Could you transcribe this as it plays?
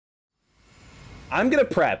I'm gonna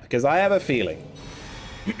prep because I have a feeling.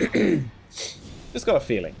 Just got a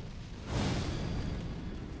feeling.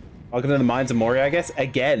 Welcome to the Mines of Moria, I guess.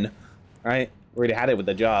 Again. Right? We already had it with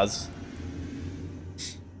the jars.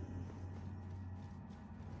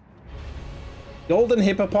 Golden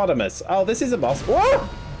Hippopotamus. Oh, this is a boss. Whoa!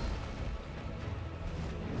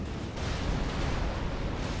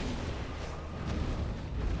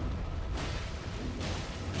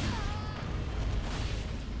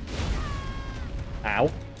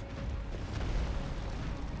 Ow.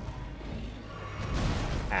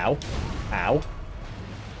 Ow. Ow.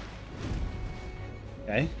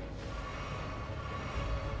 Okay.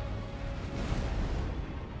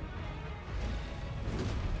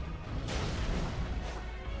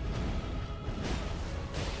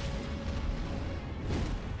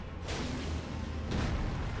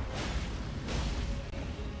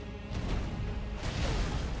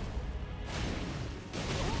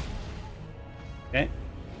 Okay.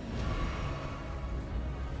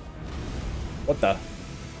 What the?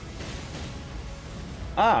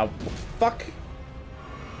 Ah, fuck.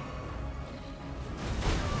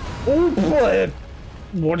 Oh, boy.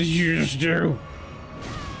 What did you just do?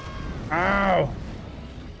 Ow.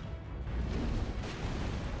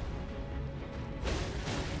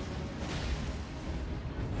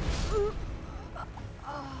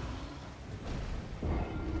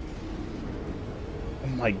 Oh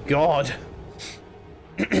my god.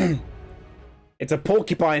 It's a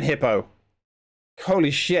porcupine hippo.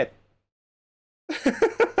 Holy shit.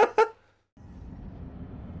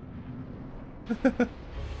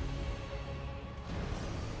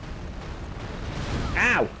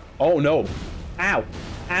 Ow! Oh no. Ow.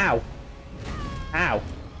 Ow. Ow.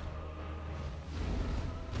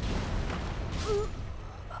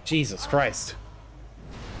 Jesus Christ.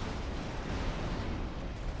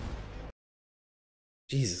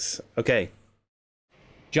 Jesus. Okay.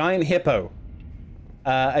 Giant hippo.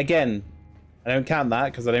 Again, I don't count that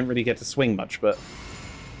because I don't really get to swing much, but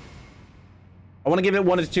I want to give it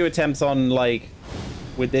 1 or 2 attempts on, like,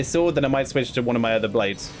 with this sword, then I might switch to one of my other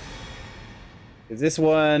blades. Because this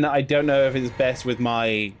one, I don't know if it's best with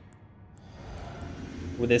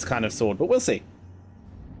this kind of sword, but we'll see.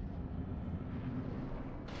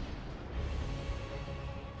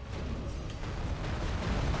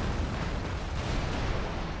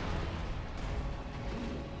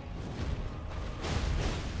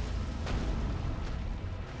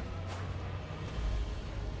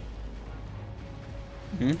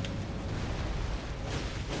 Mm-hmm.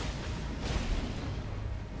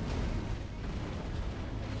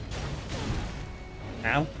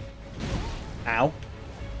 Ow. Ow.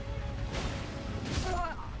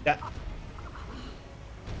 Yeah.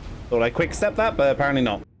 Thought I quick step that, but apparently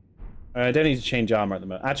not. I don't need to change armor at the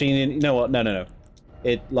moment. Actually, you know what? No, no, no.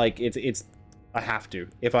 It's. I have to.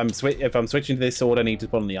 If I'm switching to this sword, I need to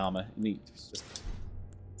put on the armor.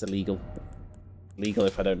 It's illegal. Illegal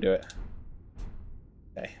if I don't do it.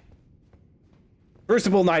 Okay.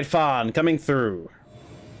 Crucible Knight Farn coming through.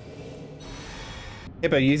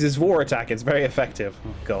 Hippo uses war attack. It's very effective.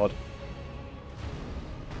 Oh god.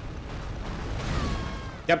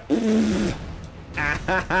 Yep.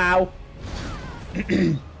 Ow.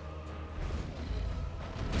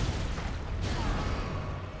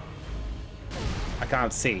 I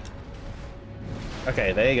can't see.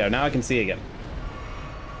 Okay, there you go. Now I can see again.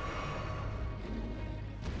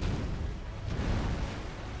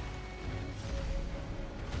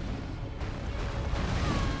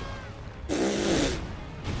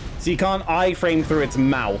 So you can't iframe through its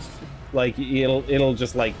mouth. Like, it'll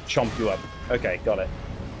just, like, chomp you up. Okay, got it.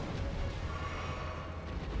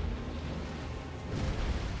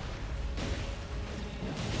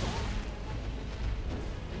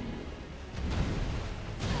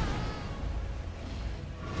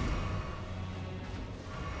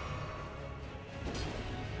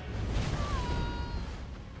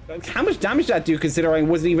 How much damage did that do, considering it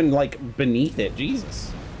wasn't even, like, beneath it?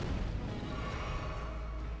 Jesus.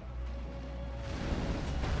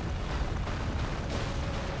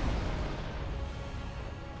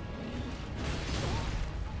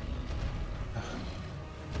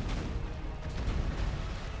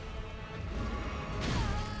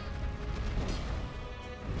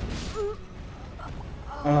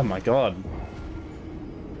 Oh my god.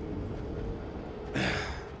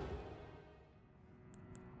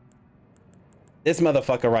 This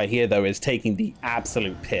motherfucker right here, though, is taking the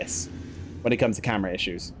absolute piss when it comes to camera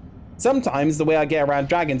issues. Sometimes the way I get around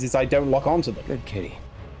dragons is I don't lock onto them. Good kitty.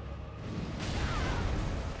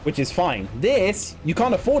 Which is fine. This, you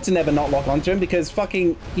can't afford to never not lock onto him because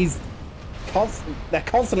fucking they're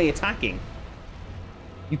constantly attacking.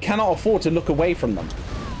 You cannot afford to look away from them.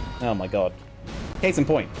 Oh my god. Case in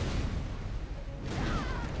point.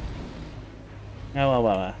 Oh,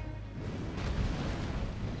 well.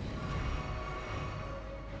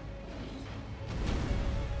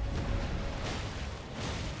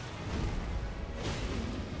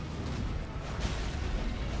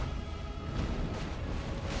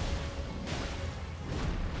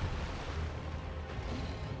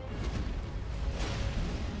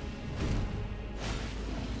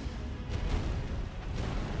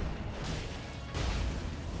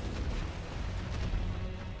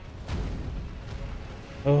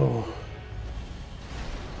 Oh.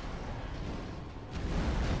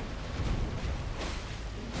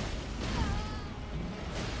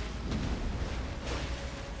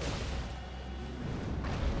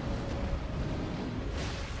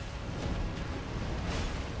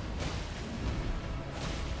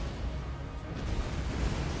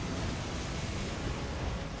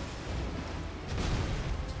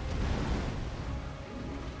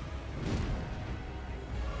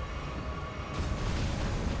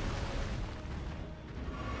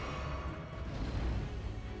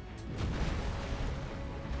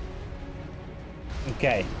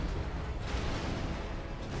 Okay.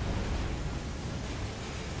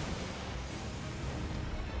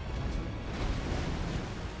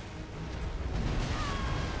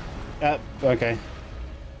 Okay.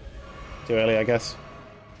 Too early, I guess.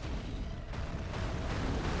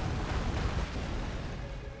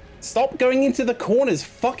 Stop going into the corners.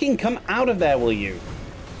 Fucking come out of there, will you?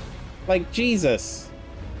 Like, Jesus.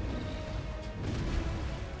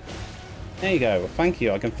 There you go. Thank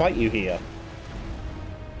you. I can fight you here.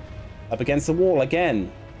 Up against the wall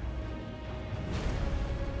again.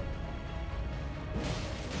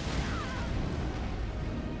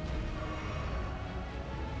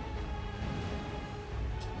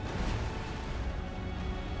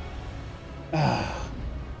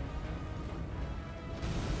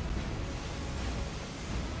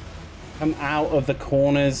 Come out of the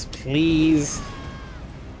corners, please.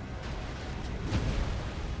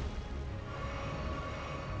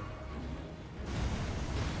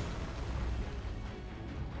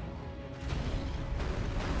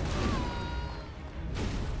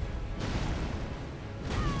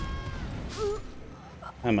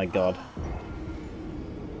 Oh my god.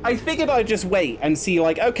 I figured I'd just wait and see,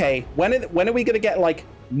 like, okay, when are we gonna get, like,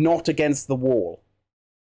 not against the wall?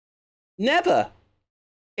 Never!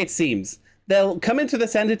 It seems. They'll come into the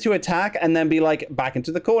center to attack and then be like, back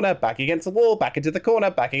into the corner, back against the wall, back into the corner,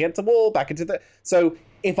 back against the wall, back into the... So,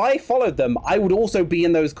 if I followed them, I would also be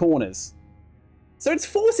in those corners. So it's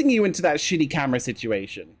forcing you into that shitty camera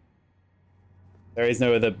situation. There is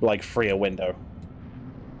no other, like, freer window.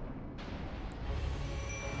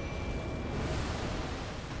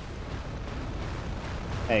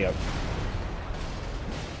 There you go.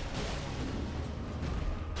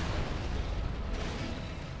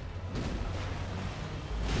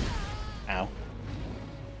 Ow.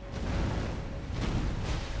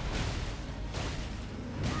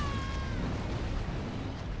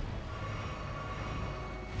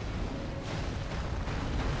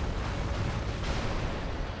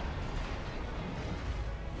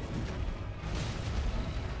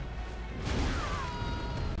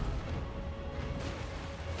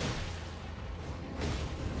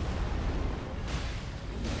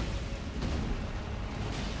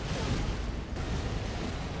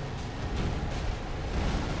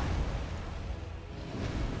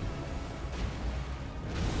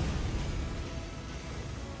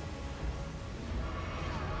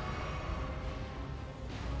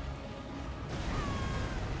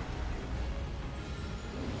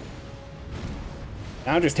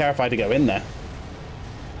 I'm just terrified to go in there.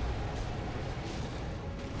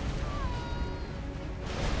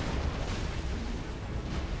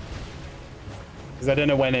 Because I don't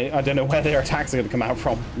know where their attacks are going to come out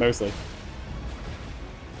from, mostly.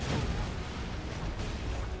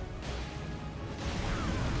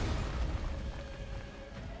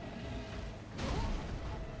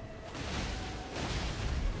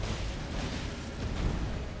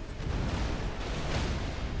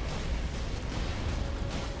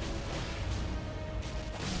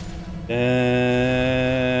 Da,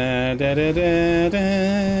 da, da, da, da.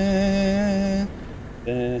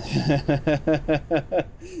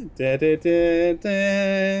 Da, da, da,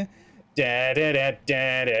 da. Da, da, da,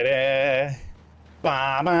 da, da, da.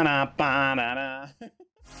 Ba, ba, da, ba, da, da.